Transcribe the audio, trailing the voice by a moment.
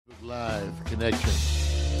Live connection.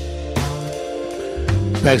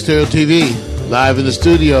 Backstereo TV, live in the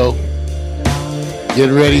studio.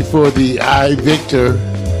 Getting ready for the iVictor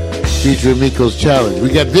featuring Meko's challenge. We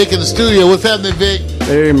got Vic in the studio. What's happening, Vic?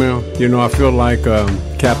 Hey, man. You know, I feel like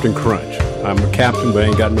Captain Crunch. I'm a captain, but I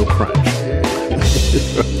ain't got no crunch.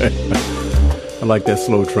 I like that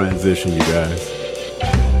slow transition, you guys.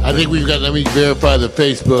 I think let me verify the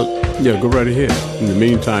Facebook. Yeah, go right ahead. In the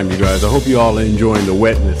meantime, you guys, I hope you all are enjoying the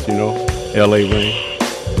wetness, you know, LA rain.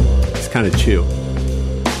 It's kind of chill.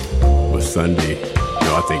 But Sunday,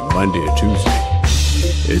 I think Monday or Tuesday,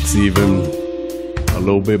 it's even a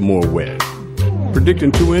little bit more wet.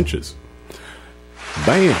 Predicting 2 inches.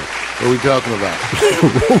 Bam. What are we talking about?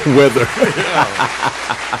 Weather.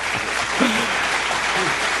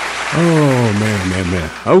 Oh, man.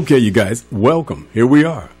 Okay, you guys, welcome. Here we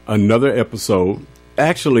are. Another episode.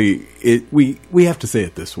 Actually, we have to say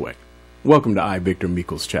it this way. Welcome to iVictor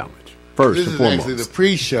Meko's challenge. First and foremost. This is actually the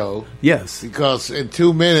pre-show. Yes. Because in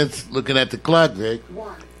 2 minutes, looking at the clock, Vic.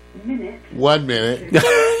 1 minute.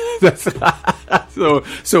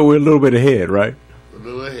 So we're a little bit ahead, right? A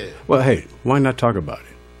little ahead. Well, hey, why not talk about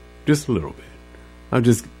it? Just a little bit. I'll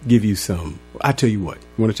just give you some. I tell you what.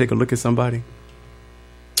 You want to take a look at somebody?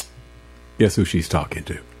 Guess who she's talking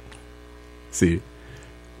to? See,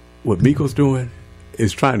 what Meko's doing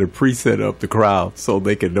is trying to pre-set up the crowd so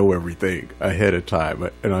they can know everything ahead of time.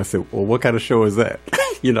 And I said, well, what kind of show is that?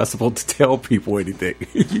 You're not supposed to tell people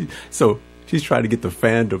anything. So she's trying to get the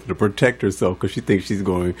fandom to protect herself because she thinks she's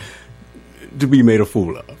going to be made a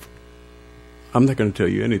fool of. I'm not going to tell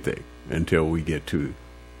you anything until we get to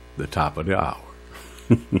the top of the hour.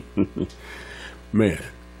 Man,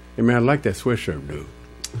 I like that sweatshirt, dude.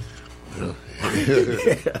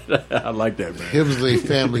 I like that, man. Hemsley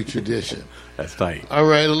family tradition. That's tight. All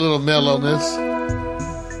right, a little mellowness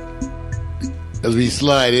as we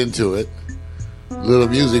slide into it. A little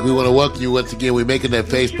music. We want to welcome you once again. We're making that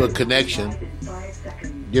Facebook connection.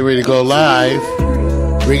 Get ready to go live.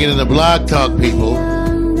 Bringing in the Blog Talk people.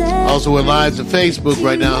 Also, we're live to Facebook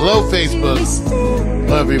right now. Hello, Facebook.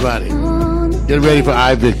 Hello, everybody. Get ready for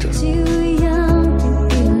iVictor.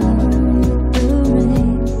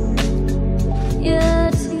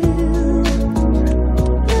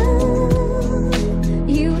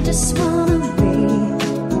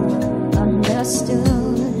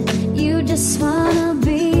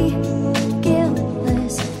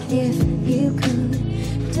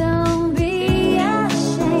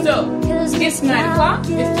 It's 9 o'clock.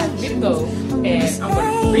 It's time for me to go. And I'm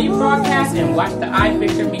going to rebroadcast and watch the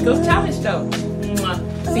iVictor Meko's challenge show.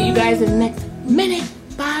 Mwah. See you guys in the next minute.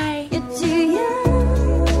 Bye. You're too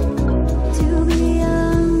young to be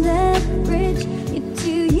on that bridge. You're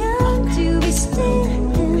too young to be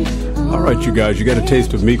standing. All right, you guys, you got a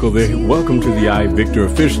taste of Meko there. Welcome to the iVictor.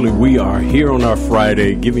 Officially, we are here on our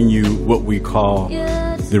Friday giving you what we call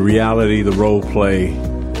the reality, the role play,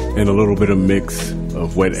 and a little bit of mix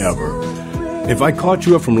of whatever. If I caught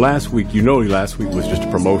you up from last week, you know last week was just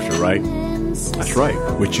a promotion, right? That's right.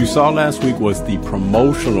 What you saw last week was the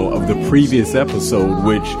promotional of the previous episode,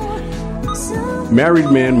 which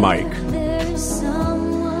married man Mike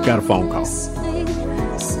got a phone call.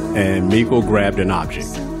 And Meko grabbed an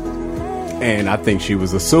object. And I think she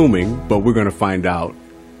was assuming, but we're going to find out,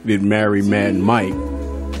 did married man Mike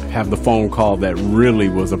have the phone call that really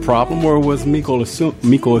was a problem, or was Meko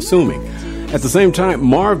assuming? At the same time,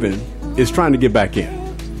 Marvin is trying to get back in.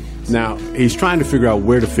 Now, he's trying to figure out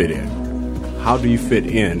where to fit in. How do you fit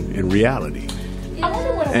in reality?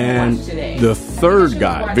 And the third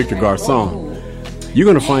guy, Victor Garcon, you're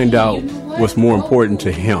going to find out what's more important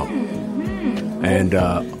to him. And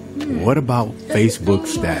what about Facebook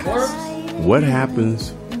status? What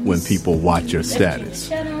happens when people watch your status?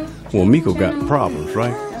 Well, Meko got problems,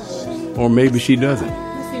 right? Or maybe she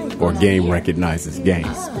doesn't. Or game recognizes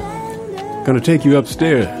game. Gonna take you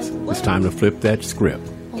upstairs. It's time to flip that script.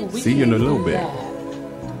 See you in a little bit.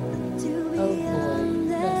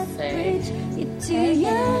 You're too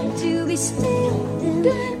young to be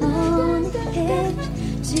standing on the edge.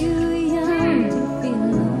 Too young to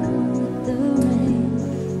feel the rain.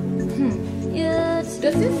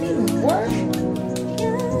 Does this even work?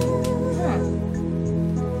 You're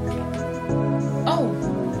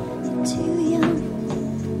too young.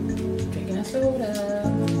 Drinking a soda.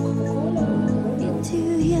 You're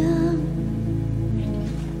too young.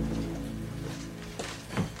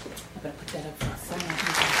 I'm gonna put that up for someone who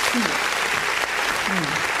can see it.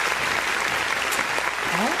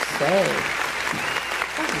 I'll say.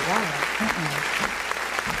 Oh, wow.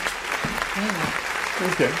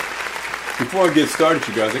 Okay. before I get started,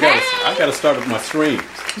 you guys, I gotta start up my streams.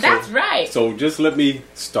 That's right. So just let me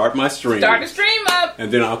start my stream. Start the stream up.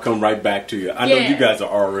 And then I'll come right back to you. I know you guys are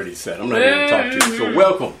already set. I'm not going to talk to you. So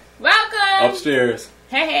welcome. Welcome. Upstairs.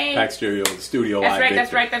 Hey. Pack Stereo, the studio. That's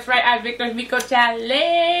right, that's right. iVictor Meko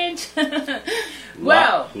Challenge.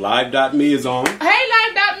 Well. Live.me is on. Hey,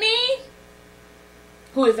 Live.me.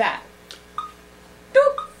 Who is that?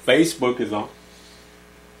 Doop. Facebook is on.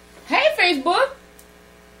 Hey, Facebook.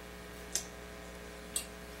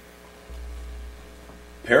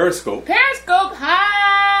 Periscope. Periscope,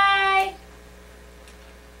 hi.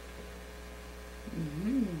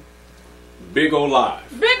 Big O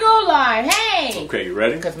Live. Big O Live, hey. Okay, you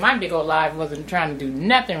ready? Because my Big O Live wasn't trying to do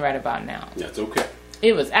nothing right about now. That's okay.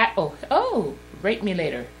 It was at, rate me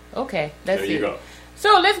later. Okay, let's see. There you go.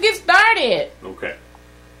 So let's get started. Okay.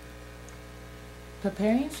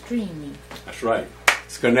 Preparing streaming. That's right.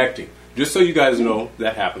 It's connecting. Just so you guys know,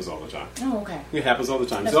 that happens all the time. Oh, okay. It happens all the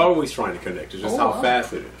time. It's always trying to connect. It's just how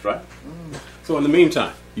fast it is, right? So in the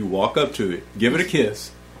meantime, you walk up to it, give it a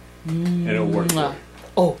kiss, and it'll work for you.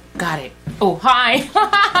 Oh, got it. Oh, hi.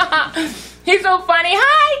 He's so funny.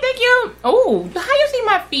 Hi, thank you. Oh, how you see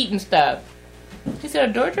my feet and stuff? He said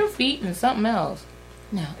adore your feet and something else.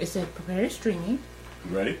 Now, it said prepare streaming.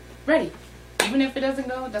 You ready? Ready. Even if it doesn't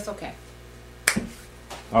go, that's okay.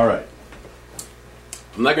 All right.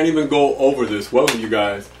 I'm not going to even go over this. Welcome, you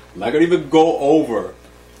guys. I'm not going to even go over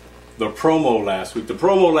the promo last week. The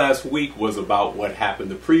promo last week was about what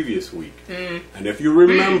happened the previous week. And if you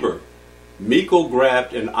remember, Meko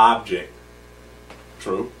grabbed an object.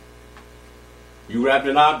 True. You grabbed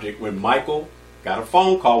an object when Michael got a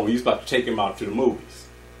phone call when he was about to take him out to the movies.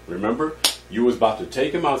 Remember? You was about to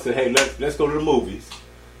take him out and say, hey, let's go to the movies.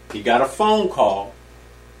 He got a phone call,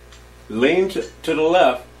 leaned to the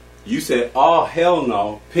left. You said, oh, hell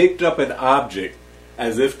no, picked up an object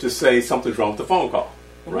as if to say something's wrong with the phone call.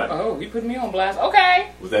 Right? Oh, you put me on blast.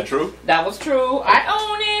 Okay. Was that true? That was true. I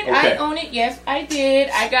own it. Okay. I own it. Yes, I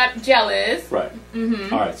did. I got jealous. Right.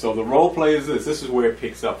 All right, so the role play is this. This is where it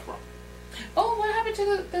picks up from. Oh, what happened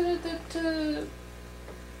to the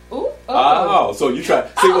Ooh. Oh, so you try.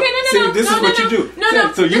 See, no, this is what you do.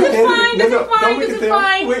 No, so you this is fine. This is fine. Don't This look is at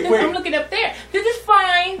fine. them. Wait. I'm looking up there. This is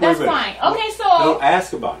fine. That's Wait a minute. fine. Okay, so Don't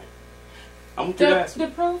ask about it. I'm going to ask. the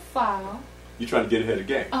profile. You're trying to get ahead of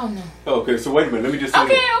the game. Oh no. Okay, so wait a minute. Let me just say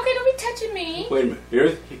Okay, this. don't be touching me. Wait a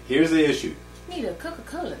minute. Here's the issue. Need a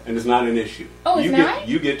Coca-Cola. And it's not an issue. Oh, it's not?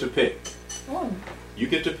 You get to pick. Oh. You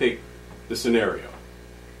get to pick the scenario.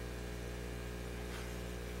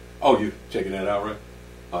 Oh, you checking that out, right?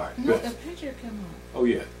 All right, No, good. the picture came on. Oh,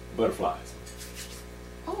 yeah, butterflies.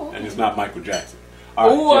 Oh. Okay. And it's not Michael Jackson. All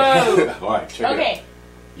right, Whoa. all right, check it out. Okay.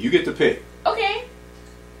 You get to pick. Okay.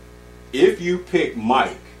 If you pick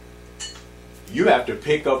Mike, you have to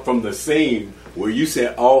pick up from the scene where you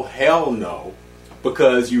said, oh, hell no,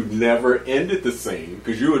 because you never ended the scene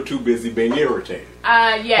because you were too busy being irritated.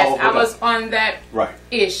 Yes, Hold I was up. on that Right.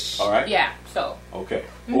 ish. All right. Yeah, so. Okay.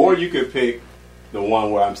 Or you could pick the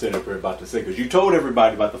one where I'm sitting up here about to say, because you told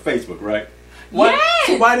everybody about the Facebook, right? Why, Yes!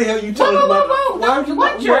 So why the hell you telling about Whoa.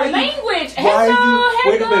 Watch your language. Why are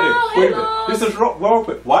you, wait a Hello. minute. This is wrong.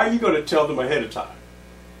 Why are you going to tell them ahead of time?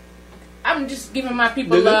 I'm just giving my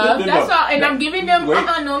people No, love. That's all. And No. I'm giving them, Wait.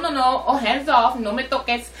 no. Oh, hands off. No me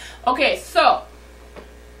toques. Okay, so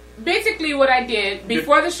basically what I did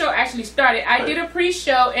before the show actually started, I did a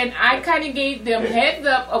pre-show and I kind of gave them heads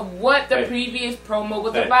up of what the previous promo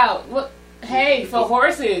was about. What? Hey, for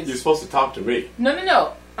horses. You're supposed to talk to me.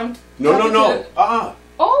 No. I'm No. talking to-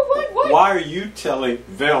 Oh, what? Why are you telling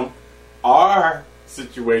them our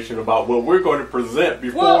situation about what we're going to present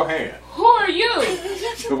beforehand? Who are you?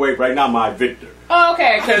 Wait, right now, my Victor. Oh,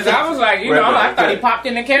 okay, because I was like, Wait, I thought he popped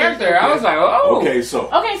in the character. I was like, oh. Okay,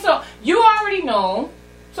 so You already know,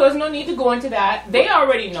 so there's no need to go into that. They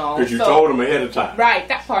already know. because you told them ahead of time. Right,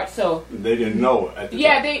 that part, so. They didn't know at the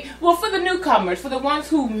Yeah, time. for the newcomers, for the ones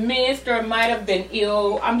who missed or might have been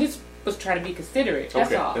ill, was trying to be considerate,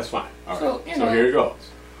 that's all. That's fine. All right. So, So here it goes.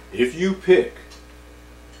 If you pick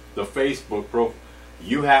the Facebook profile,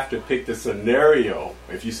 you have to pick the scenario.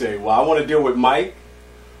 If you say, well, I want to deal with Mike,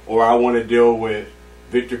 or I want to deal with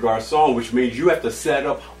Victor Garcon, which means you have to set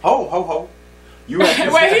up, ho. You have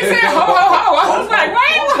to Wait, he said ho. I was like,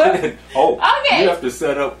 wait. Okay. You have to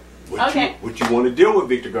set up what you want to deal with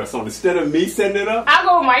Victor Garcon. Instead of me setting it up, I'll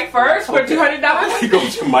go with Mike first for $200. you go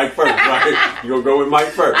with Mike first, right? You're going to go with Mike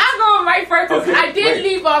first. I'll go with Mike first because Okay, I did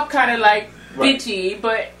leave off kind of like bitchy,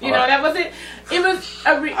 but you know, that wasn't. It was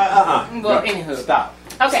a. Well, anywho. Stop.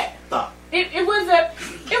 Okay. Stop. It was.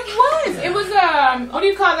 What do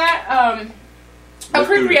you call that? A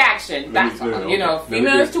quick do this. reaction. Let me- That's let me- all. You know, okay. Let me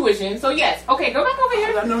female do is it. tuition. So yes. Okay, go back over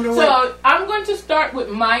here. No, So I'm going to start with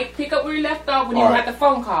Mike. Pick up where you left off when you All had right. the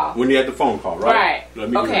phone call. When you had the phone call, right? Right. Let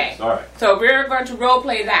me do Okay. this. All right. So we're going to role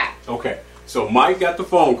play that. Okay. So Mike got the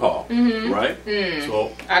phone call, right?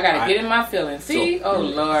 So I gotta get in my feelings. See? So- Oh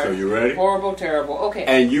Lord. so you ready? Horrible, terrible. Okay.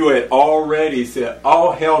 and you had already said,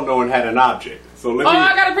 "Oh hell no," and had an object. So let Oh, me.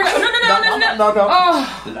 I gotta pick up. No.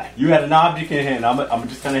 Oh, You had an object in hand. I'm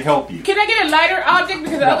just gonna help you. can I get a lighter object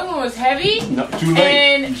because the No. other one was heavy? No, too late.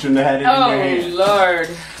 And- You shouldn't have had it in your Oh hand. Lord.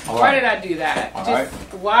 All Why right. did I do that? All Just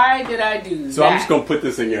right. why did I do that? So I'm just gonna put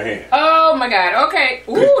this in your hand. Oh my God. Okay.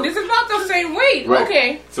 Ooh, this is not the same weight. Right.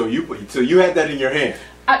 Okay. So you had that in your hand.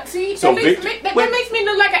 See, So that, Vic- that wait. makes me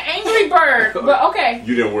look like an angry bird. But okay.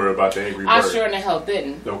 You didn't worry about the angry bird. I sure in the hell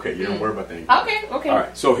didn't. Okay, you don't worry about the angry bird. Okay. Okay. All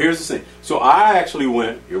right. So here's the thing. So I actually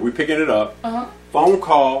went. Here we picking it up. Uh-huh. Phone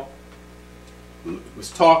call. Was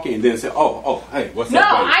talking and then said, "Oh, hey, what's No, up?"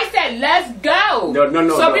 buddy?" I said let's go. No,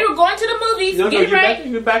 So no. we were going to the movies. No, Get it right.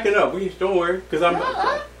 you're backing up. Don't worry, because I'm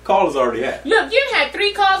Uh-uh. call is already at. Look, you had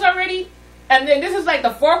 3 calls already, and then this is like the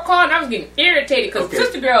 4th call, and I was getting irritated because Okay.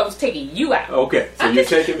 Sister Girl was taking you out. Okay, so I'm you're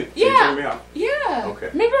just- taking me. Yeah. You're taking me out. Yeah. Okay.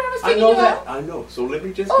 Remember I was I taking know you that. out? I know. So let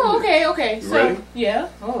me just. Oh, do this. okay. You So ready? yeah.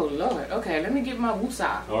 Oh Lord. Okay, let me get my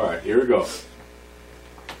woosah. All right, here we go.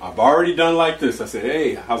 I've already done like this. I said,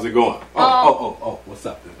 "Hey, how's it going?" Oh, what's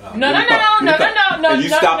up? No, let me no, call- no, let me no, call. no, no, And you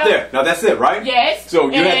no, stop no. there. Now that's it, right? Yes. So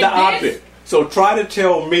you had And the this- object. So try to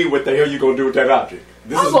tell me what the hell you gonna do with that object.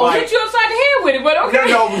 This I'm is gonna my. hit you upside the head with it, but okay.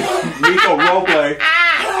 No, Meko, role play.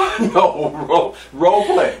 No, role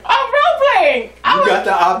play. I'm role playing. You got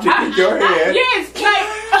the object in your hand. Yes,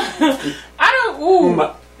 like I don't. Ooh,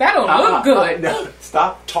 that don't look good. no,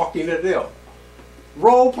 stop talking to them.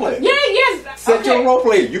 Role play. Yeah, yes. Set Okay. your role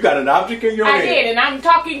play. You got an object in your I hand. did, and I'm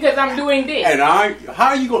talking because I'm doing this. And how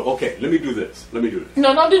are you going? Okay, let me do this. No,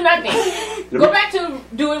 don't do nothing. Let Go me- back to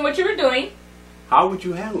doing what you were doing. How would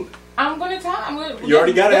you handle it? I'm gonna talk. I'm gonna. You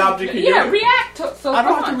already got an object in your Yeah, hand. react. To, so I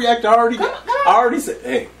don't come have to on. react. I already Come on. I already said,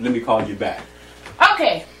 hey, let me call you back.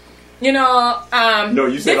 Okay. You know. No,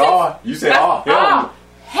 you said, this is- oh. You said, oh, hell no.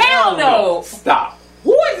 Hell no. Stop.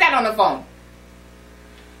 Who is that on the phone?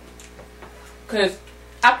 Because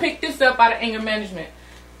I picked this up out of anger management.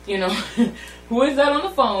 You know, who is that on the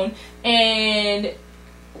phone? And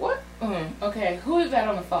what? Okay, who is that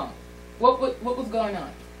on the phone? What was going on?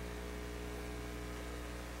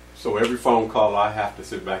 So every phone call, I have to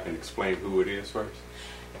sit back and explain who it is first?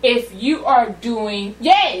 If you are doing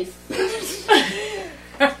yes.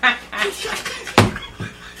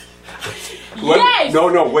 Wait, Yes.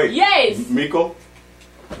 No, wait. Yes. Meko,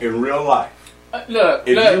 in real life, Look,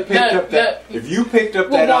 if look, you picked look, up that, look. if you picked up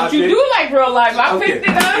Well, that don't object, you do like real life? I okay, picked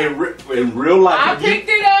it up. in real life, I if you- picked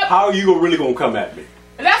it up. How are you really gonna come at me?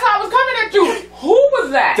 That's how I was coming at you. Who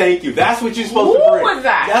was that? Thank you. That's what you're supposed Who to bring. was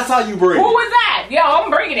that? That's how you bring Who it. was that? Yeah,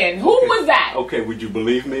 I'm bringing it in. Who was that? Okay, would you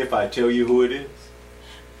believe me if I tell you who it is?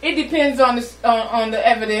 It depends on the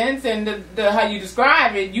evidence and the how you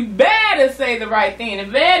describe it. You better say the right thing.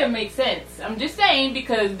 It better make sense. I'm just saying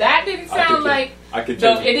because that didn't sound like I can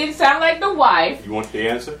tell it you. didn't sound like the wife. You want the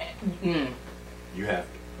answer? Mm. You have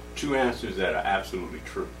 2 answers that are absolutely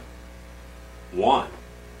true. One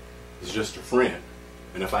is just a friend.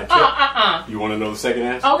 And if I tell you want to know the second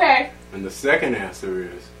answer? Okay. And the second answer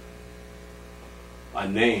is a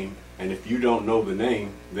name, and if you don't know the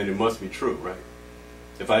name, then it must be true, right?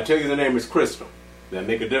 If I tell you the name is Crystal, does that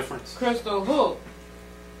make a difference? Crystal who?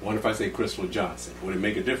 What if I say Crystal Johnson? Would it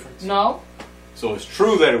make a difference? No. So it's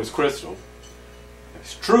true that it was Crystal.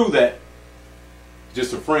 It's true that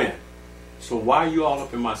just a friend. So why are you all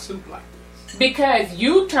up in my soup like this? Because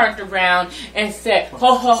you turned around and said,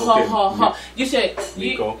 ho, ho, ho, Okay, ho, ho. You said,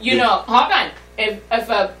 Meko, you know, hold on.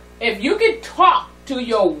 If you could talk to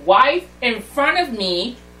your wife in front of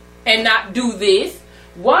me and not do this,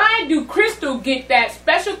 why do Crystal get that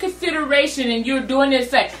special consideration and you're doing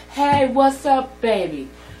this like, hey, what's up, baby?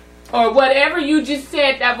 Or whatever you just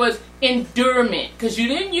said that was endearment. Because you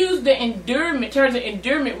didn't use the endearment, terms of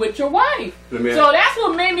endearment with your wife. So that's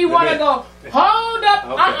what made me want to go, hold up,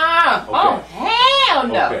 Oh, hell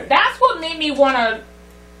no. Okay. That's what made me want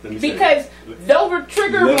to, because those were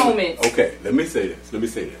trigger moments. Okay, let me say this.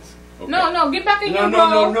 Okay. No, get back in No, your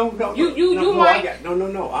no, role. no. You Mike. Mike.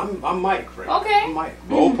 No. I'm Mike, right? Okay. I'm Mike.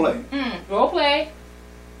 Role play. Role play.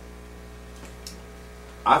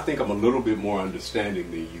 I think I'm a little bit more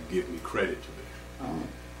understanding than you give me credit to be.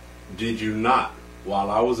 Did you not, while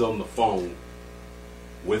I was on the phone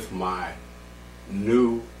with my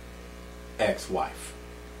new ex-wife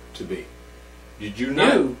to be, did you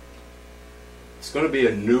not? New. It's going to be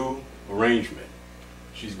a new arrangement.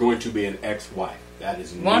 She's going to be an ex-wife. That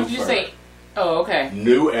is new. Why don't you for say? her. Oh, okay.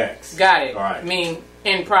 New ex. Got it. All right. I mean,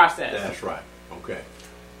 in process. That's right. Okay.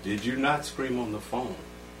 Did you not scream on the phone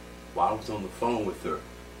while I was on the phone with her?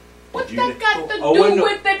 What Did that you got to oh, do wait, no.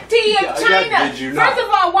 with the tea of China? Did you not? First of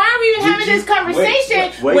all, why are we even Did having you- this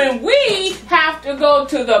conversation wait. when we have to go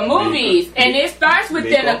to the movies and it starts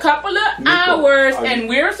within Meko. a couple of Meko, hours are and you-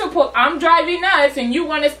 we're supposed, I'm driving us and you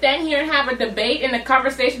want to stand here and have a debate and a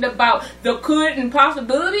conversation about the could and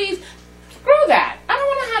possibilities? Screw that. I don't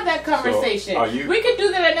want to have that conversation. are you- We could do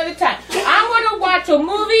that another time. I want to watch a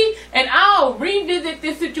movie and I'll revisit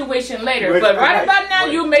this situation later. Wait, but right wait, about now,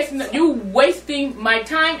 wait. you wasting my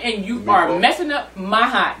time and you are Meko. messing up my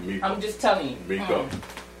heart. Meko. I'm just telling you. Meko.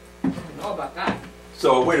 I don't know about that.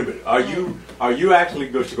 So wait a minute. Are you actually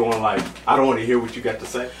going like, I don't want to hear what you got to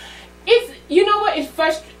say? It's, you know what? It's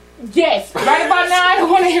frustrating. Yes. Right about now, I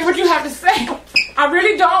don't want to hear what you have to say. I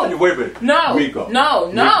really don't. Wait a minute. No. Meko.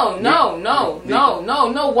 No.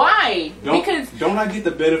 Why? Because don't I get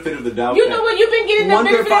the benefit of the doubt? You know what? You've been getting the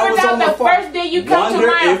Wonder benefit if I of the was doubt on the my phone. first day you come to Wonder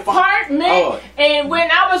my if apartment, and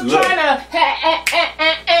when I was Look. trying to,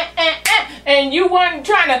 and you weren't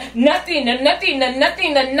trying to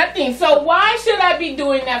nothing. So why should I be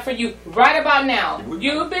doing that for you right about now?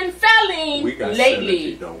 You've been failing We got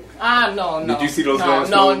lately. synergy, don't we? No. Did you see those dance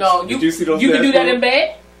No. moves? Did you see those You can dance do that moves? in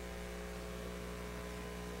bed.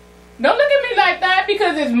 Don't look at me like that,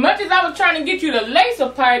 because as much as I was trying to get you to lace a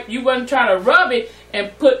pipe, you wasn't trying to rub it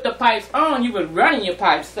and put the pipes on. You were running your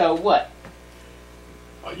pipes. So what?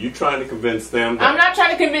 Are you trying to convince them? I'm not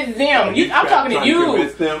trying to convince them. I'm talking to trying you.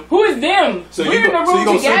 convince them? Who is them? So We're you in the so room you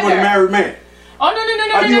gonna together. sleep with a married man? Oh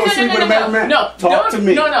no! Are you gonna sleep with a married man? No, Talk to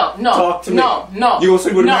me. No. Talk to me. No. You gonna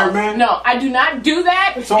sleep with a no, married man? No, I do not do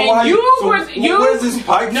that. So and why? you so was you? Where's this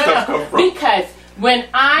pipe stuff come from? Because when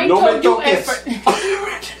I No told me you at toques.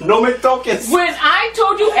 first, No me toques. when I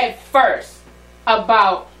told you at first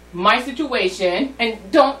about my situation, and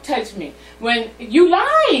don't touch me. When you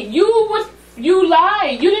lied, you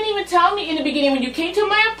lied. You didn't even tell me in the beginning when you came to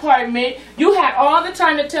my apartment. You had all the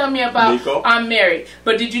time to tell me about Meko? I'm married.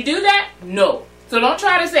 But did you do that? No. So don't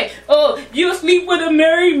try to say, oh, you sleep with a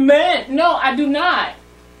married man. No, I do not.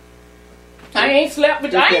 I ain't slept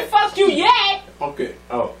with you. I ain't fucked you yet. Okay.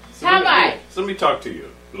 Oh. So Have I? So let me talk to you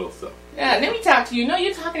a little something. Yeah, let me talk to you. No,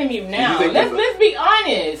 you're talking to me now. think Let's that- be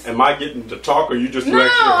honest. Am I getting to talk, or you just No,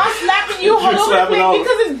 I'm slapping you all You're over the slapping place all-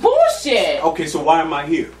 because it's bullshit. Okay, so why am I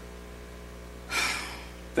here?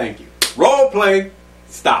 Thank you. Role play.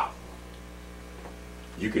 Stop.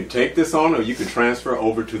 You can take this on, or you can transfer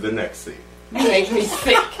over to the next scene. You make me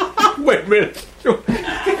sick. Wait a minute.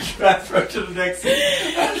 Transfer to the next scene.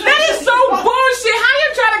 That is so bullshit. How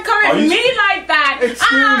you trying to come at Are you- me like that?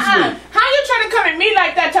 Excuse me. How you trying to come at me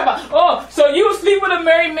like that? Talk about, oh, so you sleep with a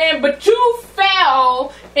married man, but you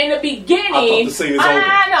fell in the beginning. I thought the scene is over.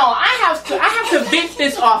 No, I have to bench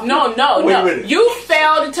this off. No. Wait a minute. You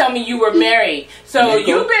failed to tell me you were married. So Meko?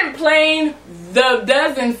 you've been playing the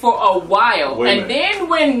dozen for a while. Wait a And minute. then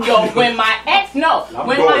when my ex, I'm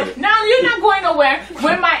going. no, you're not going nowhere.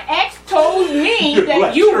 When my ex told me You're that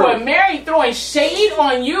black, you sure. were married, throwing shade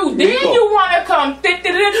on you, then Meko. you want to come,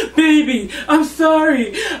 baby, I'm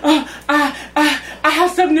sorry. I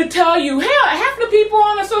have something to tell you. Hell, half the people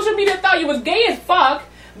on the social media thought you was gay as fuck,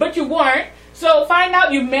 but you weren't. So find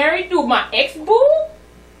out you married through my ex-boo?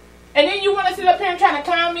 And then you want to sit up here and try to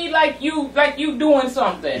clown me like you doing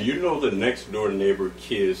something. You know the next door neighbor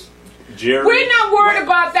kids, Jerry. We're not worried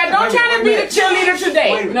about that. Don't try to be the cheerleader Wait a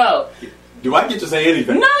today. minute. No. Do I get to say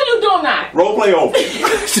anything? No, you do not. Role play over.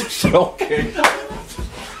 Okay.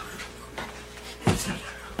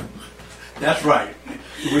 That's right.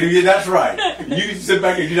 That's right. You sit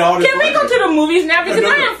back and get all this. Can we go to the movies now? Because I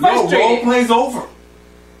am No, role frustrated. play's over.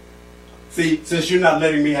 See, since you're not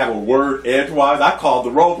letting me have a word edgewise, I call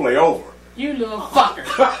the role play over. You little fucker.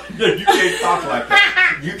 You can't talk like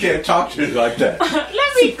that. You can't talk to me like that.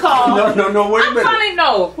 Let me call. No, wait a I'm minute. calling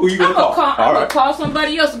no. Who you gonna call? I'm All gonna right. call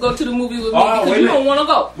somebody else to go to the movies with me Oh, because wait a you minute. don't want to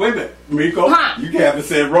go. Wait a minute, Meko. Huh? You haven't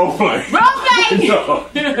said role play. Role play? No.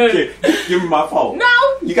 Okay, give me my phone. No.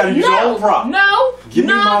 You gotta use no, your own prop. No. Give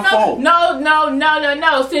me my phone.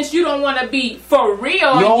 No. Since you don't want to be for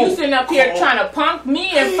real No. and you sitting up here Call. trying to punk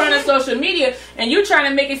me in front of social media and you trying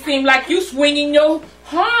to make it seem like you swinging your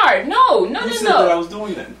hard. No. You said that I was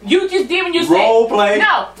doing that. You just did when you said Role play.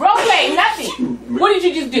 No, role play, nothing. What did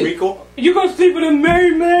you just do? Meko, You gonna sleep with a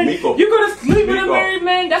married man? Meko. You gonna sleep with a Meko. married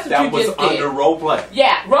man? That's what that you was just did. under role play.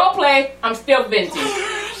 Yeah, role play. I'm still venting.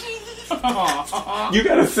 You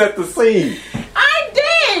gotta set the scene. I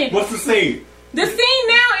did. What's the scene? The scene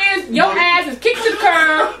now is your ass is kicked to the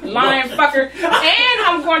curb, lying fucker. And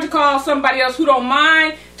I'm going to call somebody else who don't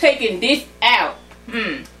mind taking this out.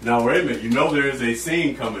 Now wait a minute. You know there is a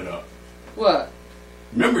scene coming up. What?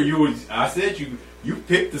 Remember I said you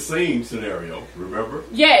picked the scene scenario. Remember?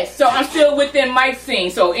 Yes. So I'm still within Mike's scene.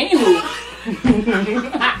 So anywho.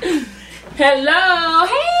 Hello.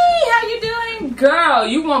 Hey, how you doing? Girl,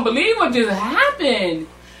 you won't believe what just happened.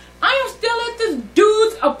 I am still at this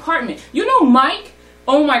dude's apartment. You know Mike?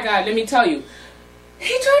 Oh my God, let me tell you.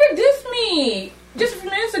 He tried to diss me just a few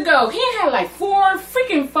minutes ago. He had like 4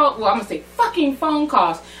 freaking fucking phone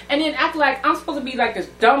calls. And then act like I'm supposed to be like this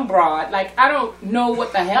dumb broad. Like I don't know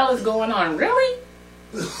what the hell is going on. Really?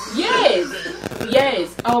 Yes.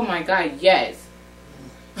 Yes. Oh my God, yes.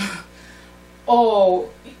 Oh.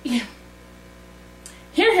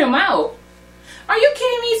 Hear him out. Are you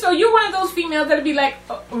kidding me? So you're one of those females that'll be like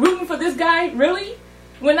rooting for this guy? Really?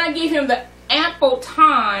 When I gave him the ample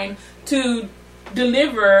time to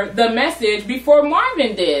deliver the message before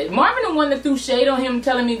Marvin did. Marvin the one that threw shade on him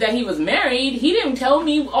telling me that he was married. He didn't tell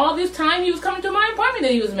me all this time he was coming to my apartment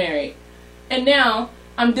that he was married. And now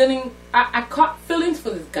I caught feelings for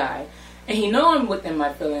this guy. And he know I'm within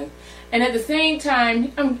my feelings. And at the same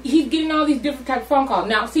time, he's getting all these different type of phone calls.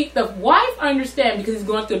 Now, see, the wife I understand because he's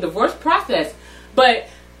going through a divorce process. But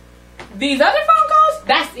these other phone calls,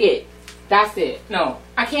 that's it. That's it. No,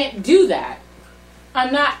 I can't do that.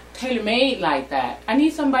 I'm not tailor-made like that. I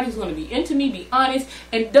need somebody who's going to be into me, be honest,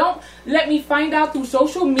 and don't let me find out through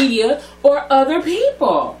social media or other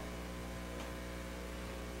people.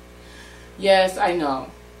 Yes, I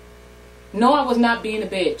know. No, I was not being a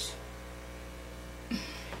bitch.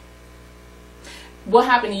 What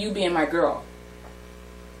happened to you being my girl?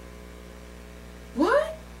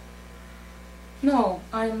 What? No,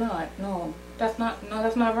 I'm not. No, that's not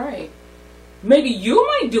right. Maybe you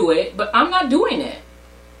might do it, but I'm not doing it.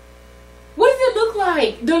 What does it look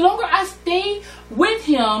like? The longer I stay with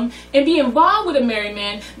him and be involved with a married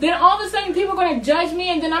man, then all of a sudden people are going to judge me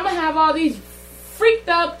and then I'm going to have all these freaked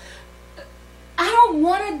up. I don't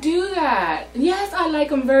want to do that. Yes, I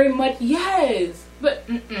like him very much. Yes. But,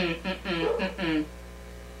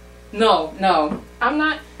 No, I'm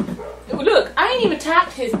not. Look, I ain't even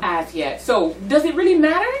tapped his ass yet. So, does it really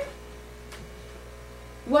matter?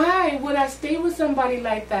 Why would I stay with somebody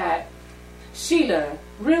like that? Sheila,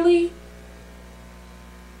 really?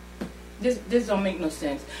 This don't make no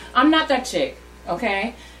sense. I'm not that chick,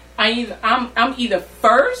 okay? I'm either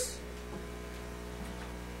first,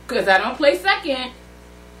 because I don't play second.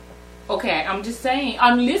 Okay, I'm just saying.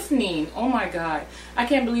 I'm listening. Oh my God. I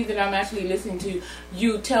can't believe that I'm actually listening to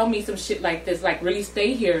you tell me some shit like this. Like, really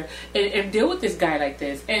stay here and deal with this guy like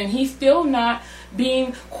this. And he's still not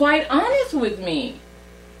being quite honest with me.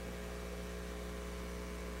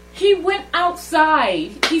 He went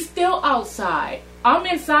outside. He's still outside. I'm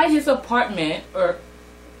inside his apartment.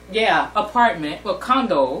 Apartment or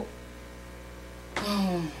condo.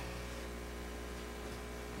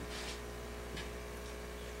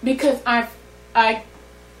 Because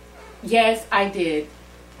yes, I did.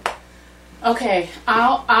 Okay,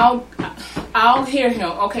 I'll hear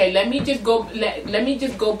him. Okay, let me just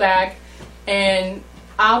go back and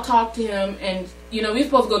I'll talk to him. And we're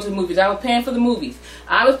supposed to go to the movies. I was paying for the movies.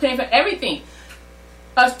 I was paying for everything.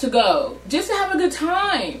 Us to go just to have a good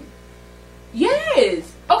time.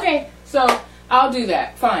 Yes. Okay, so I'll do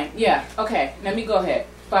that. Fine. Yeah. Okay. Let me go ahead.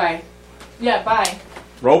 Bye. Yeah. Bye.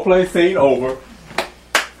 Role play scene over.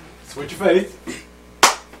 Switch your face.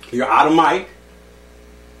 You're out of mic.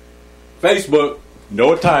 Facebook, know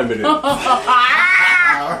what time it is.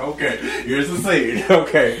 Okay, here's the scene.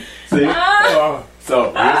 Okay, see?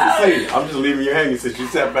 So, here's the scene. I'm just leaving you hanging since you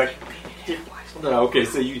sat back. Okay,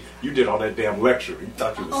 so you did all that damn lecture. You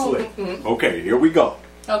thought you was slick. Okay, here we go.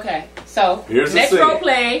 Okay, so, here's next role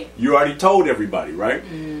play. You already told everybody, right?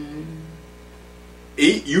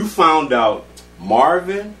 You found out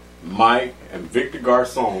Marvin, Mike, and Victor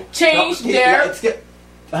Garcon changed their...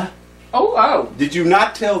 Oh. Did you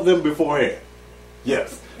not tell them beforehand?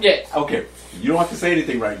 Yes. Yes. Okay. You don't have to say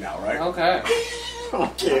anything right now, right? Okay.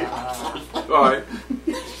 Okay. All right.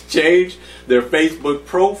 Change their Facebook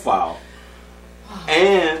profile.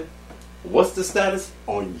 And what's the status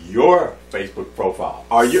on your Facebook profile?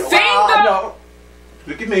 Are you single? No.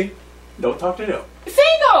 Look at me. Don't talk to them.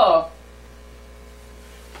 Single.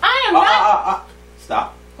 I am not.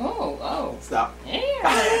 Stop. Oh. Stop.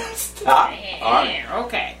 Yeah. Stop. All right.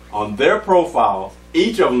 Okay. On their profiles,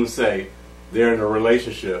 each of them say they're in a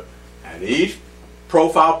relationship, and each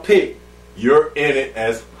profile pic, you're in it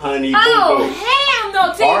as honey boo boo. Oh, hell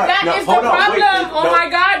no. See, right, that is the problem. My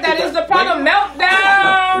God, that is the problem.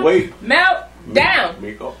 Meltdown. Wait. Meltdown.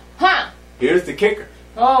 Meko. Huh. Here's the kicker.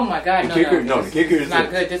 Oh my God, The kicker This is is not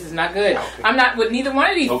this. good. This is not good. Okay. I'm not with neither one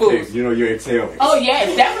of these Okay, fools. you know you're exhaling. Oh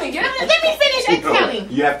yes, definitely. Let me finish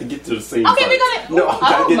exhaling. You have to get to the scene. Okay, first. we're gonna. No, I'm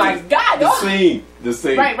trying to Oh get my to God. The Oh. scene. The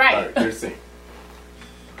scene. Right. All right, here's the scene.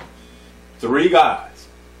 3 guys.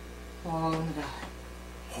 Oh my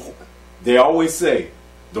God. They always say,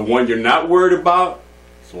 the one you're not worried about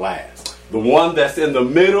is last. The one that's in the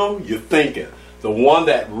middle, you're thinking. The one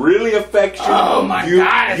that really affects you, Oh my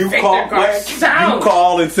God, you Victor call, Garcon. you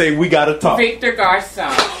call and say, we got to talk. Victor Garcon.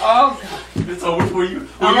 Oh God. So which one you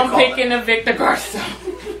I'm call picking the Victor Garcon.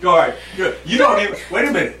 it? All right, good. You don't even, wait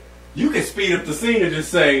a minute. You can speed up the scene and just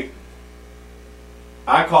say,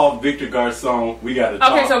 I called Victor Garcon, we got to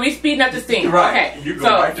talk. Okay, so we speeding up the scene. Right. Okay. You go So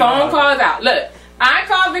right to phone the- calls out. Look, I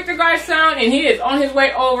called Victor Garcon and he is on his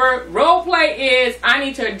way over. Role play is I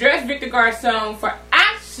need to address Victor Garcon for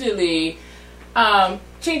actually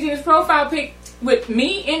changing his profile pic with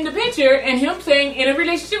me in the picture and him saying in a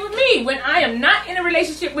relationship with me when I am not in a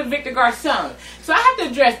relationship with Victor Garcon. So I have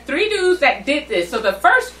to address 3 dudes that did this. So the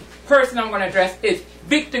first person I'm going to address is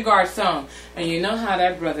Victor Garcon. And you know how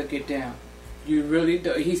that brother get down. You really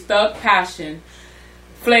do. He's Thug Passion,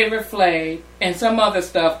 Flavor Flav, and some other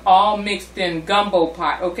stuff all mixed in gumbo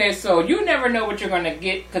pot. Okay, so you never know what you're going to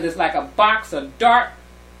get because it's like a box of dark,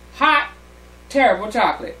 hot, terrible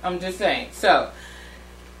chocolate. I'm just saying. So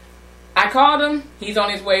I called him. He's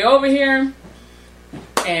on his way over here.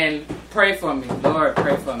 And pray for me. Lord,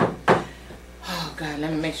 pray for me. Oh, God,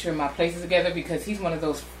 let me make sure my place is together because he's one of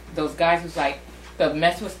those guys who's like, they'll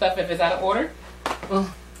mess with stuff if it's out of order.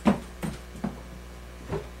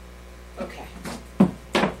 Okay.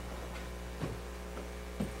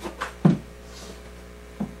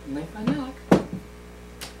 Make my knock.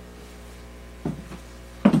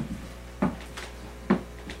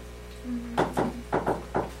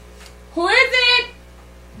 Who is it?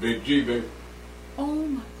 Big G, baby. Oh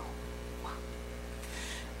my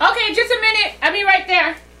God. Okay, just a minute. I'll be right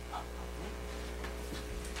there.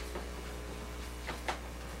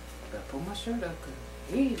 Gotta pull my shirt up because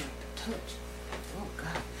he like to touch. Oh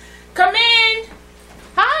God. Come in.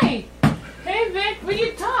 Hi. Hey Vic, we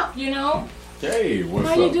can talk, you know. Hey, what's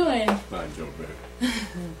How up? you doing? How you doing, baby?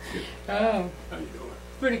 Oh, How you doing?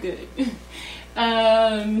 pretty good. Wait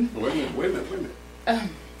a minute.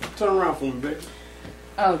 Turn around for me, baby.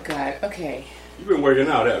 Oh God. Okay. You've been working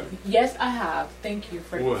out, haven't Yes, I have. Thank you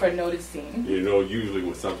for What? noticing. you? You know, usually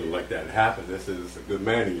when something like that happens, this is a good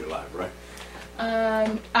man in your life, right?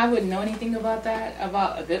 I wouldn't know anything about that,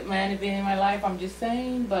 about a good man being in my life. I'm just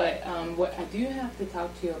saying, but what I do have to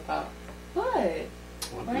talk to you about. What?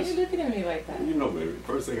 Well, Why are you looking at me like that? You know, baby,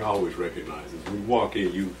 first thing I always recognize is when you walk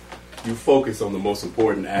in, you focus on the most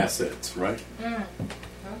important assets, right?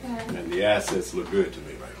 Okay. And the assets look good to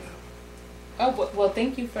me right now. Oh, well,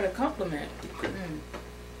 thank you for the compliment. Okay.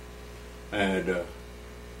 And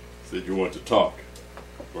said you want to talk,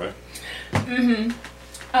 right?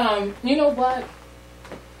 You know what?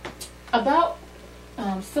 About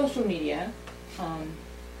social media,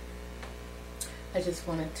 I just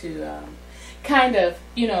wanted to kind of,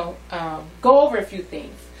 go over a few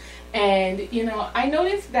things. And, I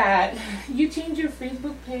noticed that you changed your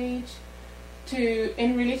Facebook page to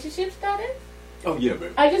in relationship status. Oh, yeah,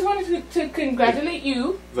 baby. I just wanted to congratulate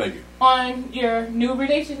you Thank you. on your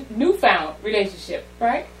newfound relationship,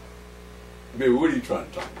 right? Baby, what are you trying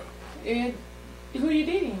to talk about? Who are you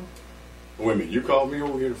dating? Wait a minute, you called me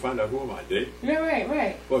over here to find out who am I dating? Yeah, right.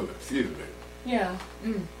 Wait a minute, excuse me. Yeah.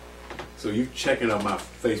 So you checking out my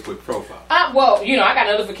Facebook profile? Well, I got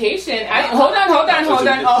a notification. Hold on.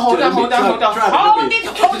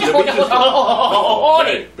 Hold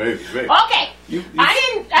it. Baby. Okay. I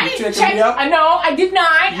didn't checking check. me out? No, I did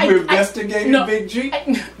not. You investigating no. Big G?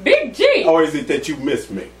 Big G. Or is it that you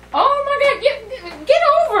missed me? Oh my God, get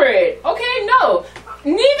over it. Okay, no.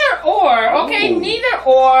 Neither or. Okay, Oh. neither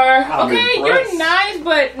or. I'm Okay, impressed. you're nice,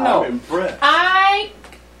 but no. I'm impressed. I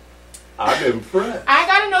I'm impressed. I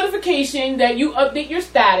got a notification that you update your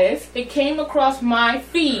status. It came across my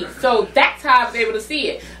feed. So that's how I was able to see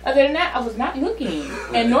it. Other than that, I was not looking.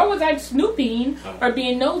 And nor was I snooping or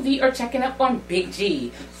being nosy or checking up on Big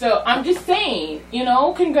G. So I'm just saying,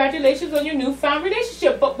 congratulations on your newfound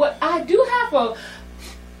relationship. But what I do have a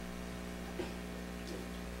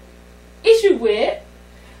issue with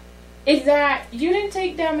is that you didn't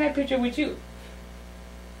take down my picture with you.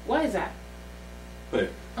 Why is that? Hey,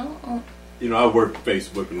 Oh, I work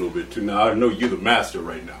Facebook a little bit too. Now I know you're the master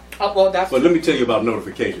right now. well, that's. But let me tell you about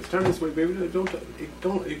notifications. Turn this way, baby. Don't.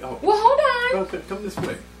 Oh, Well, hold on. come this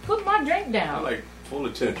way. Put my drink I down. like full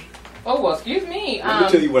attention. Oh, well, excuse me. Let me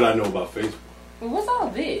tell you what I know about Facebook. What's all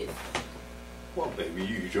this? Well, baby,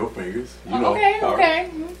 you use your fingers. You know. Okay, all okay,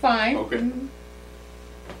 right. fine. Okay.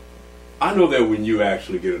 I know that when you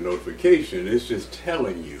actually get a notification, it's just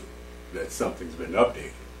telling you that something's been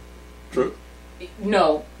updated. True?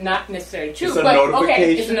 No, not necessarily true. It's a but notification.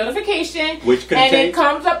 Okay, it's a notification. Which contains, and it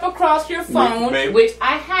comes up across your phone, which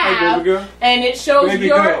I have. Hey, baby girl. And it shows baby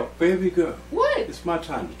your... girl. Baby girl. What? It's my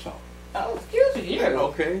time to talk. Oh, excuse you.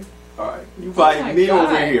 Okay. All right. You invited me God.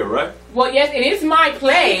 over here, right? Well, yes, it is my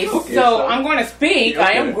place, Okay, so I'm going to speak. Okay.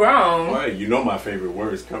 I am grown. All right. You know my favorite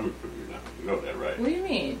word is coming from you now. You know that, right? What do you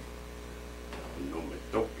mean? No, man,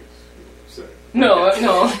 don't No.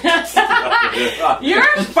 You're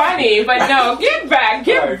funny, but no, get back.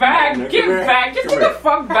 Just get the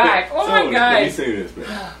fuck back. Oh my God. Let me say this,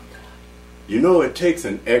 man. You know it takes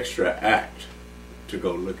an extra act to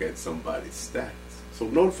go look at somebody's stats. So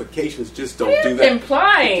notifications just don't do that.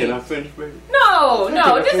 Implying. Can I finish, baby? No,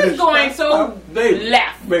 this is going so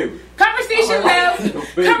left. Baby. Conversation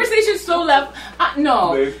left. Baby. Conversation so left.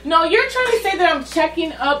 No, Baby. no, you're trying to say that I'm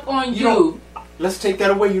checking up on you. Let's take that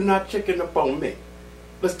away. You're not checking up on me.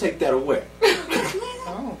 Let's take that away.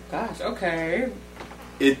 Oh gosh, okay.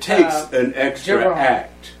 It takes an extra Jerome.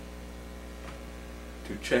 act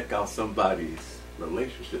to check out somebody's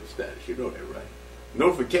relationship status. You know that, right?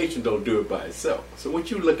 Notification don't do it by itself. So what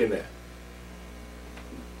you looking at?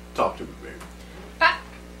 Talk to me, baby.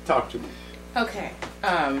 Talk to me. Okay.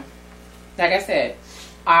 Like I said,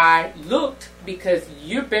 I looked because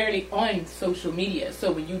you're barely on social media.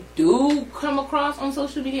 So when you do come across on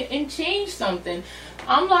social media and change something,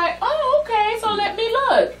 I'm like, oh, okay, so let me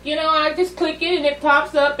look. You know, I just click it and it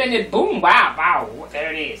pops up and it boom, wow,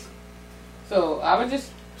 there it is. So I was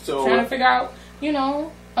just trying to figure out, you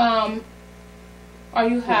know, are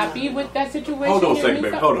you happy with that situation? Hold on a second,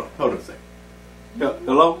 baby. Hold on a second.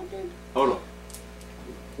 Hello? Hold on.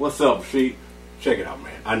 What's up, she? Check it out,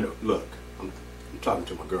 man. I know. Look, I'm talking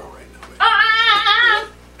to my girl right now,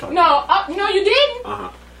 man. No, you didn't.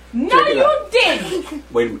 No, you didn't.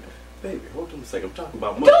 Wait a minute, baby. Hold on a second. I'm talking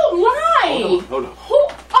about money. Don't lie. Hold on.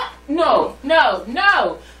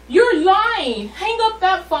 No. You're lying. Hang up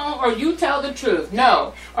that phone, or you tell the truth.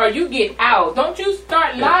 No, or you get out. Don't you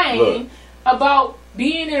start lying about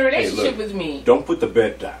being in a relationship with me. Don't put the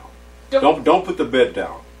bet down. Don't put the bet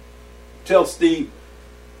down. Tell Steve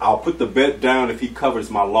I'll put the bet down if he covers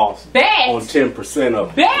my loss on 10% of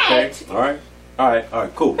it. Bet. Okay? All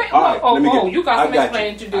right, cool. Bet. All right, You got some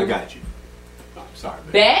explaining to do. I got you. Oh, sorry,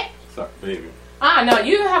 baby. Bet? Sorry, baby. No,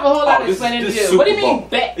 you have a whole lot of explaining to do. What do you mean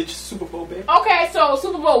bet? It's Super Bowl, baby. Okay, so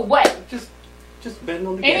Super Bowl what? Just betting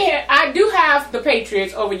on the In game. here, I do have the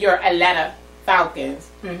Patriots over your Atlanta Falcons.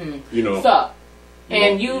 You know. So,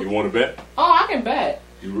 You want to bet? Oh, I can bet.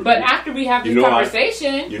 But after we have this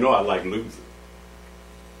conversation... You know I like losing.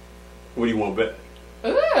 What do you want to bet?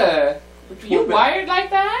 Ugh. You wired like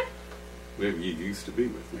that? Maybe you used to be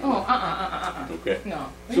with me. Oh, Okay. No.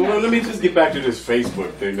 So let me just get back to this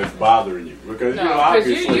Facebook thing that's bothering you. Because,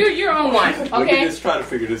 obviously... you're on one, okay? Let me just try to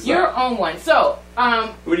figure this out. You're on one. So,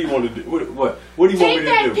 what do you want to do? What do you want me to do? Take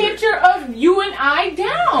that picture of you and I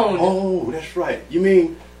down. Oh, that's right. You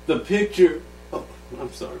mean the picture... Oh,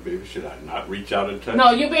 I'm sorry, baby. Should I not reach out and touch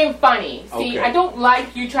No, you? you're being funny. See, I don't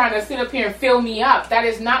like you trying to sit up here and fill me up. That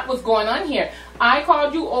is not what's going on here. I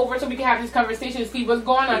called you over so we can have this conversation and see what's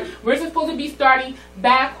going on. We're supposed to be starting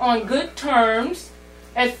back on good terms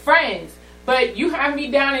as friends. But you have me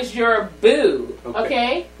down as your boo.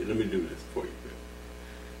 Okay? Let me do this for you, baby.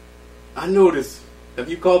 I noticed... Have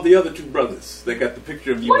you called the other two brothers? They got the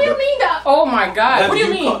picture of you. What do you mean? Oh my God! What do you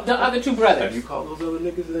mean? The other two brothers? Have you called those other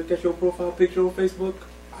niggas that got your profile picture on Facebook?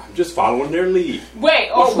 I'm just following their lead. Wait,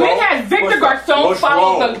 when has Victor Garcon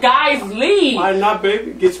followed the guy's lead? Why not,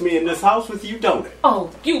 baby? Gets me in this house with you, don't it? Oh,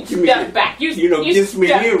 you step back. You gets me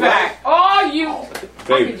here, right? Oh, you.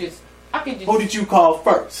 Baby. I could just. Who did you call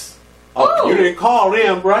first? Oh, you didn't call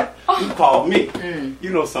them, right? You called me. You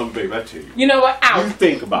know something, baby, I tell you. You know what? Out. You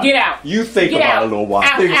think about it. Get out. You think about it a little while.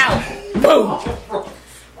 Out. Boom.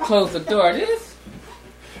 Close the door. This.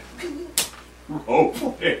 Role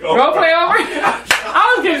play over. Role play over?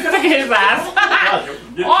 I was getting sick of his ass.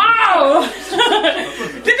 Wow.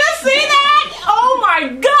 Did you see that? Oh my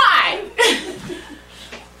God.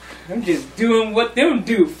 I'm just doing what them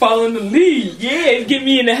do. Following the lead. Yeah, get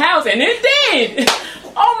me in the house. And it did.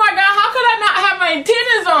 Oh my God, how could I not have my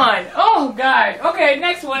antennas on? Oh God. Okay,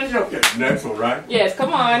 next one. Okay, next one, right? Yes,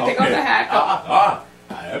 come on. Take off the hat.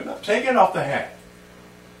 I am not taking off the hat.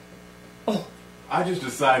 Oh. I just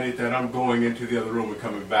decided that I'm going into the other room and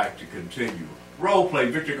coming back to continue. Role play.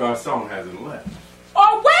 Victor Garcon hasn't left.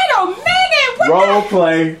 Oh, wait a minute. Role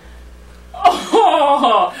play.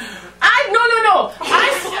 Oh. No.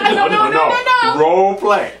 No. Role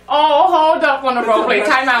play. Oh, hold up on the role play.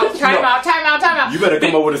 Time out. You better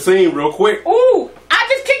come up with a scene real quick. Ooh, I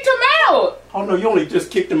just kicked him out. Oh no, you only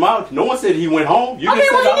just kicked him out. No one said he went home. You Okay,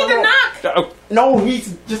 just well, said he need to knock. No,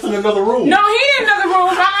 he's just in another room. No, he in another room.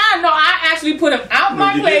 No, I actually put him out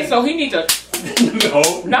my you place, didn't. so he needs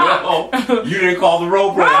to. No. You didn't call the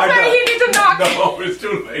role play. Role play, he needs to knock. No, it's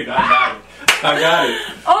too late. I got it.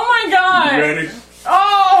 Oh my God. You ready?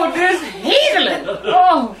 Oh, this heathen.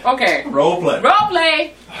 Oh, okay. Role play. Role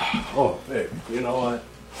play. Oh, baby, you know what?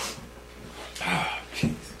 Oh, jeez,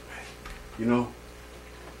 man. You know?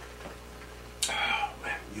 Oh,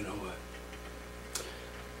 man, you know what?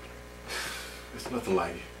 It's nothing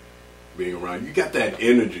like being around. You got that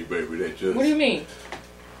energy, baby, that just... What do you mean?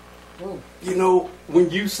 You know, when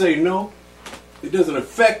you say no, it doesn't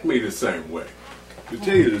affect me the same way. To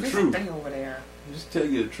tell you the truth. Over there. Just tell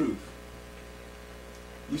you the truth.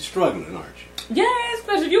 You're struggling, aren't you? Yes,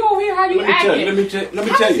 especially you over here, how you acting. Let me tell Have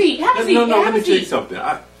you. a seat, have a seat, No, have let a me tell you seat. something.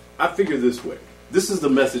 I figure this way. This is the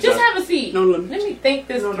message. Just have a seat. No, let me think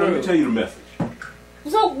this through. Let me tell you the message.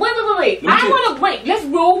 So wait. Let me I tell- want to wait. Let's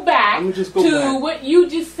roll back Let me just go to back. what you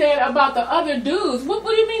just said about the other dudes. What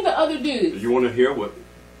do you mean the other dudes? You want to hear what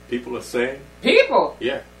people are saying? People.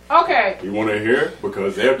 Yeah. Okay. You want to hear it?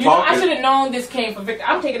 Because they're You know, I talking. should have known this came from Victor.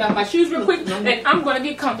 I'm taking off my shoes real quick, and I'm going to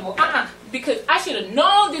get comfortable. Because I should have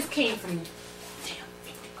known this came from you. Damn,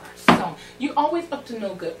 Victor Garcon. You always up to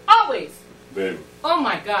no good. Always. Baby, Oh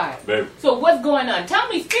my God. baby. So what's going on? Tell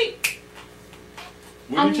me, speak.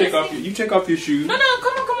 When I'm you take off listening. you take off your shoes. No,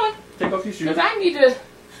 come on. Take off your shoes. Because I need to.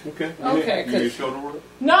 Okay. Okay, You need 'cause- shoulder rub?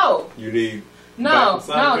 No. You need No. back and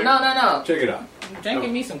side, baby? No. Check it out. I'm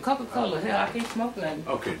drinking me some Coca-Cola. Hell, I can't smoke nothing.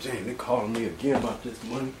 Okay, Jane, they calling me again about this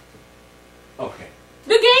money. Okay.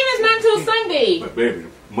 The game is not until Sunday. But baby,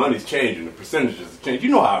 the money's changing, the percentages are changing.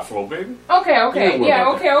 You know how I flow, baby. Okay. Don't worry Yeah,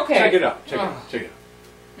 about that. okay. Check it out. Check Oh. it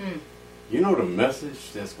out. You know the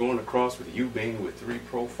message that's going across with you being with 3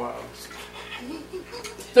 profiles?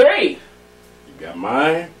 3. You got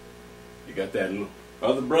mine. You got that little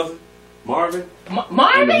other brother, Marvin.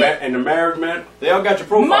 Marvin? And the married man. They all got your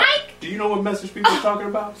profile. Mike? Do you know what message people are talking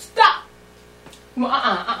about? Stop. You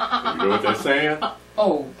know what they're saying?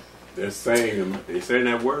 Oh. They're saying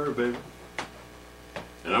that word, baby.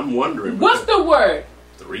 And I'm wondering. What's the word?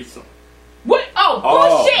 threesome? What? Oh,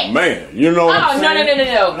 Oh bullshit. man, you know what I'm Oh, saying?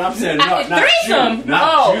 no. And I'm saying not threesome? you,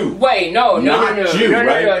 not you. Wait, no. Not you,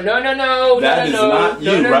 right? That is not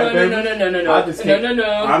you, right, baby? No.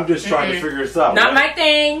 I'm just trying to figure this out. Not right? my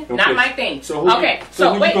thing. Okay. Not my thing. So who Okay. you- So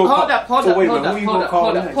who you wait. gonna Hold call- up. Hold so up. wait a Hold minute, up. who you Hold gonna up. call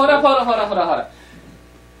Hold up. next, Hold man? up.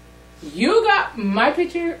 You got my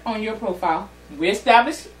picture on your profile. We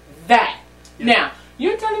established that. Yeah. Now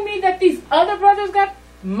you're telling me that these other brothers got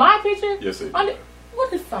my picture? Yes, they on do. the,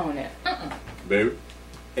 what is phone at? Baby,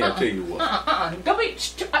 hey, I'll tell you what. Don't be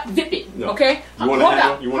zip it, No. okay? You wanna hold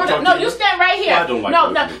hang up, on? You wanna hold talk up. to No, me? you stand right here. Well, I don't like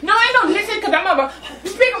no, that. I don't listen because I'm over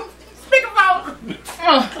speakerphone.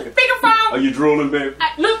 Speakerphone. Are you drooling, baby?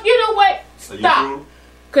 Look, you know what? Are you Stop. drooling?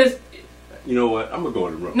 Cause You know what? I'm gonna go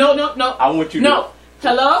in the room. no. I want you to. No.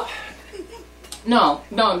 Hello. No.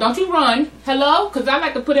 Don't you run. Hello, because I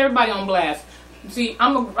like to put everybody on blast. See,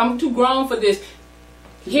 I'm too grown for this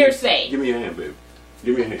hearsay. Give me a hand, baby.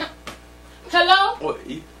 Give me a hand. Hello. What?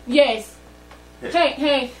 Yes.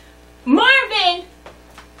 Hey, Marvin.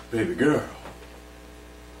 Baby girl.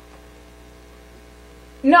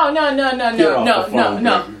 No. Get off the phone,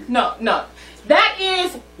 baby. No. That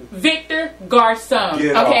is Victor Garcon.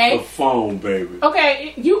 Get okay. off the phone, baby.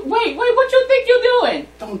 Okay. You wait. What you think you're doing?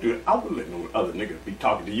 Don't do it. I would let no other nigga be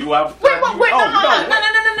talking to you. I Wait. Oh, No.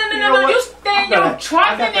 You know what? You stand I your gotta-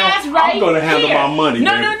 trifling I got- ass right I'm gonna handle here. my money,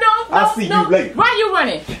 No. baby. I'll see you later. Why are you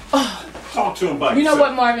running? Talk to him about You know yourself.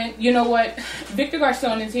 what, Marvin? You know what? Victor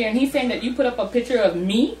Garcon is here, and he's saying that you put up a picture of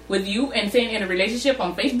me with you and saying in a relationship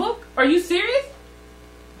on Facebook. Are you serious?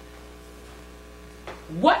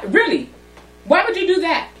 What? Really? Why would you do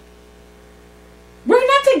that? We're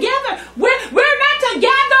not together. We're not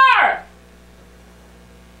together.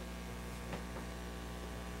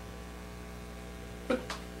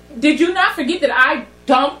 Did you not forget that I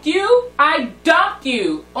dumped you? I dumped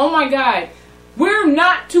you. Oh my God. We're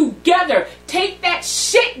not together. Take that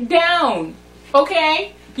shit down.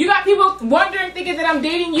 Okay? You got people wondering, thinking that I'm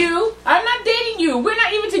dating you. I'm not dating you. We're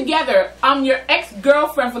not even together. I'm your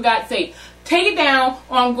ex-girlfriend, for God's sake. Take it down,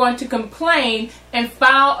 or I'm going to complain and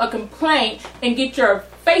file a complaint and get your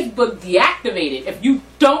Facebook deactivated if you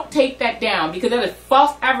don't take that down, because that is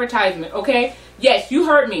false advertisement, okay? Yes, you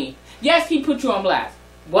heard me. Yes, he put you on blast.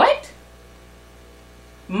 What?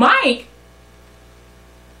 Mike?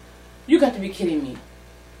 You got to be kidding me.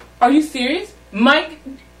 Are you serious? Mike,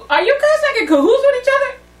 Are you guys like in cahoots with each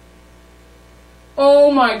other?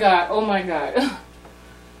 Oh my god. Oh my god.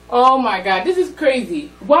 Oh my god. This is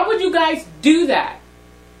crazy. Why would you guys do that?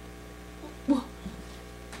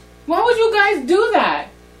 Why would you guys do that?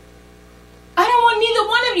 I don't want neither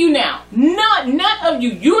one of you now. None of you.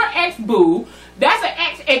 You're ex-boo. That's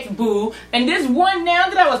an ex-boo. And this one now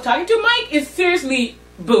that I was talking to, Mike, is seriously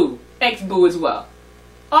boo. Ex-boo as well.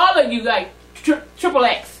 All of you like triple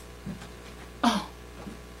X. Oh.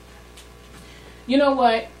 You know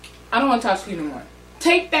what? I don't want to talk to you anymore.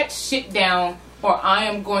 Take that shit down, or I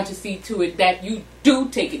am going to see to it that you do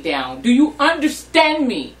take it down. Do you understand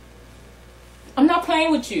me? I'm not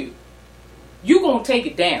playing with you. You gonna take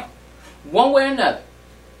it down. One way or another.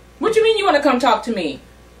 What you mean you want to come talk to me?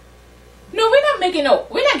 No, we're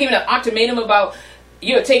not giving an ultimatum about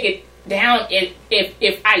you'll take it down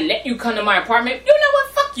if I let you come to my apartment. You know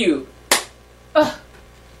what? Fuck you. Ugh.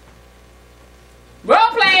 Role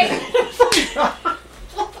play.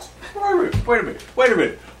 Wait a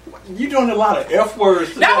minute. You doing a lot of F words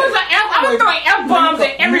today. That was an F. I was throwing F bombs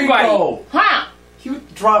at everybody. Meko. Huh? You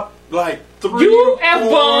dropped like 3 You or 4 F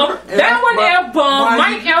bomb. That one F bomb. why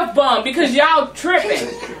Mike you- F bomb because y'all tripping.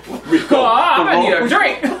 Meko, Oh, I'm gonna need a the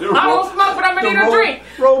drink. role- I don't smoke, but I'm gonna need a drink.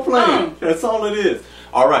 Role playing. That's all it is.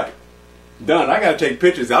 All right. Done. I gotta take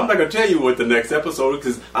pictures. I'm not gonna tell you what the next episode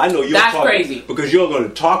because I know you're That's talking, crazy. because you're gonna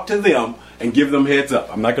talk to them and give them heads up.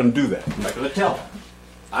 I'm not gonna do that. I'm not gonna tell them.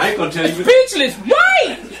 I ain't gonna tell you. Speechless.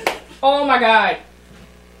 Right. Oh my God.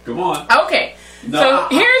 Come on. Okay. No,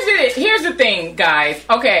 So here's the thing, guys.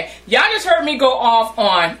 Okay, y'all just heard me go off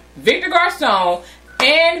on Victor Garcon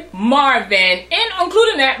and Marvin, and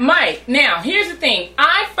including that Mike. Now, here's the thing.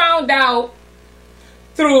 I found out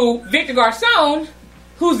through Victor Garcon,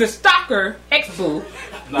 who's the stalker ex-boo.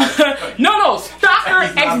 No,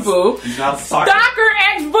 stalker ex-boo. He's not a stalker. Stalker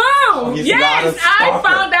ex-boo. He's Yes, not a I stalker.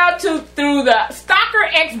 found out through the stalker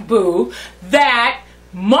ex-boo that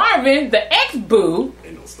Marvin, the ex-boo,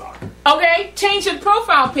 Ain't no stalker. okay, changed his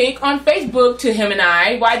profile pic on Facebook to him and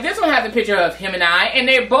I. Why this one has a picture of him and I, and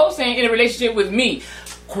they're both saying in a relationship with me.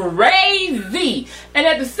 Crazy. And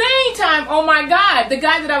at the same time, oh my God, the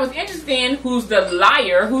guy that I was interested in, who's the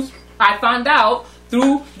liar, who's I found out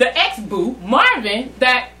through the ex-boo, Marvin,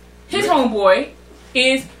 that his homeboy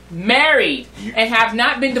is married and have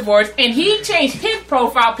not been divorced, and he changed his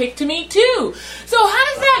profile pic to me too. So how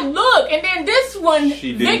does that look? And then this one,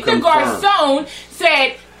 She didn't Victor confirm. Garcon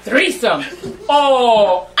said threesome.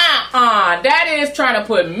 Oh, that is trying to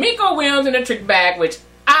put Meko Williams in a trick bag, which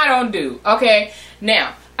I don't do. Okay,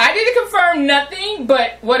 now I didn't confirm nothing,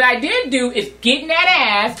 but what I did do is getting that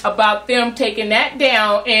ass about them taking that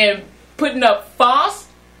down and putting up false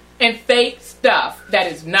and fake stuff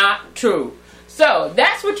that is not true. So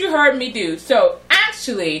that's what you heard me do. So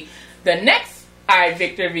actually, the next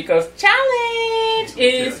iVictor Rico's challenge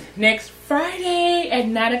is next Friday at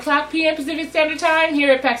 9:00 p.m. Pacific Standard Time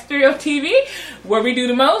here at Pack Stereo TV, where we do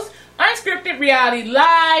the most unscripted reality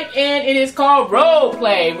live, and it is called Role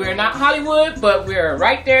Play. We're not Hollywood, but we're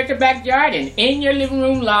right there at your backyard and in your living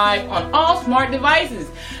room live on all smart devices.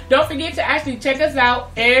 Don't forget to actually check us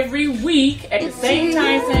out every week at the same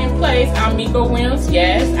time, same place. I'm Meko Williams,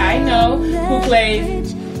 yes, I know, who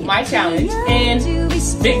plays my challenge, and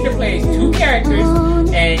Victor plays 2 characters,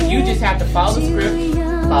 and you just have to follow the script,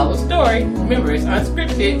 follow the story. Remember, it's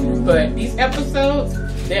unscripted, but these episodes,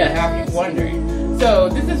 they'll have you wondering. So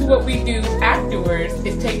this is what we do afterwards,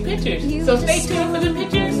 is take pictures. So stay tuned for the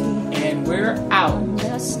pictures, and we're out.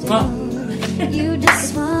 You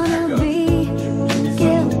just wanna be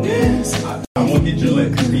guiltless. I'm gonna get your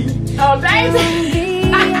leg feet. Oh, thanks.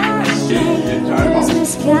 There's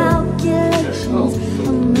miscalculations.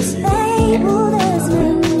 I'm mislabeled as no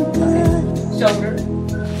good. Shoulder.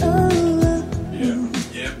 Oh,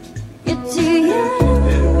 Yep. you're too young.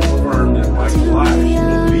 And confirm that Mike's liar. He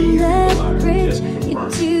believes he's a liar. Just You're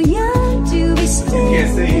confirm. too young to be still. You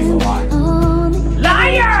can't say he's a liar.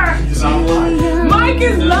 Liar! He's not a liar. Mike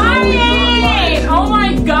is lying! Oh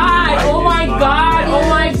my God! Oh my God! Oh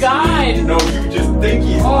my God! No, you just think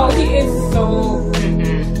he's Oh, lying. he is so.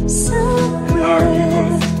 How are you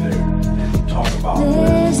gonna sit there and talk about I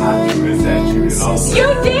do this at you and all that? You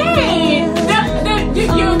did!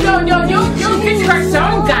 You Victor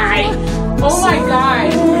Garcon guy! Oh my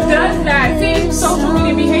God! Who does that? See, social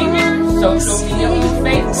media behavior? Social media,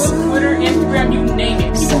 Facebook, Twitter, Instagram, you name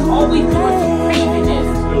it. People always doing some craziness.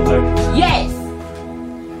 Still like, Yes!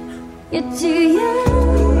 You're too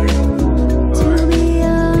young to be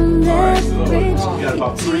on that bridge. we got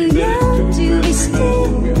about 3 Too young minutes, 2 to be minutes, 3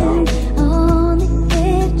 minutes. standing on the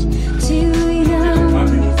edge. Too young. I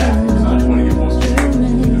mean, I just want to get more straight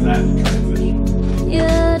because that transition.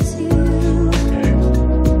 You're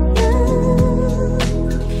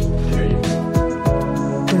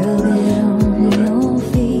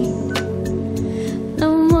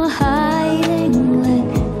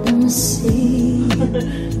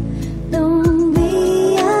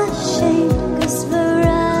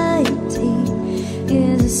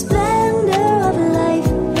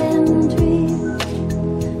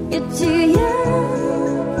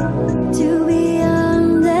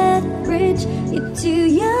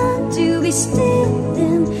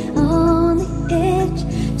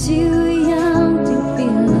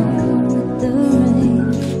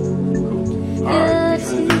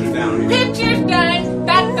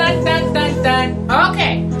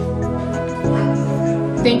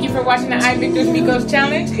Miko's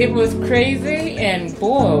challenge. It was crazy, and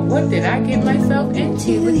boy, what did I get myself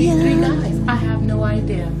into with these three guys? I have no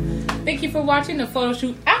idea. Thank you for watching the photo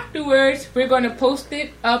shoot. Afterwards, we're going to post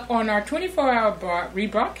it up on our 24-hour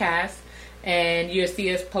rebroadcast, and you'll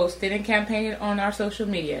see us post it and campaign it on our social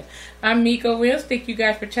media. I'm Meko Wills. Thank you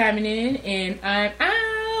guys for chiming in, and I'm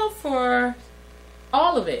out for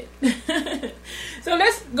all of it. So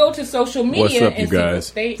let's go to social media. What's up, you and see what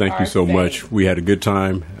guys? they Thank you are so saying. much. We had a good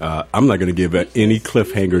time. I'm not going to give it any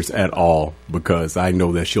cliffhangers at all because I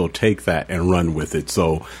know that she'll take that and run with it.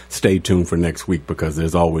 So stay tuned for next week because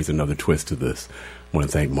there's always another twist to this. I want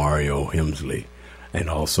to thank Mario Hemsley and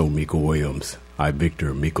also Meko Williams.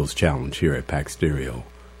 iVictor, Meko's Challenge here at Pack Stereo.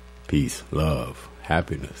 Peace, love,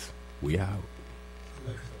 happiness. We out.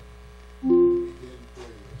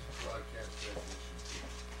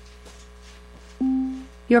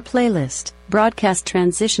 Your playlist, Broadcast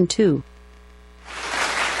Transition 2.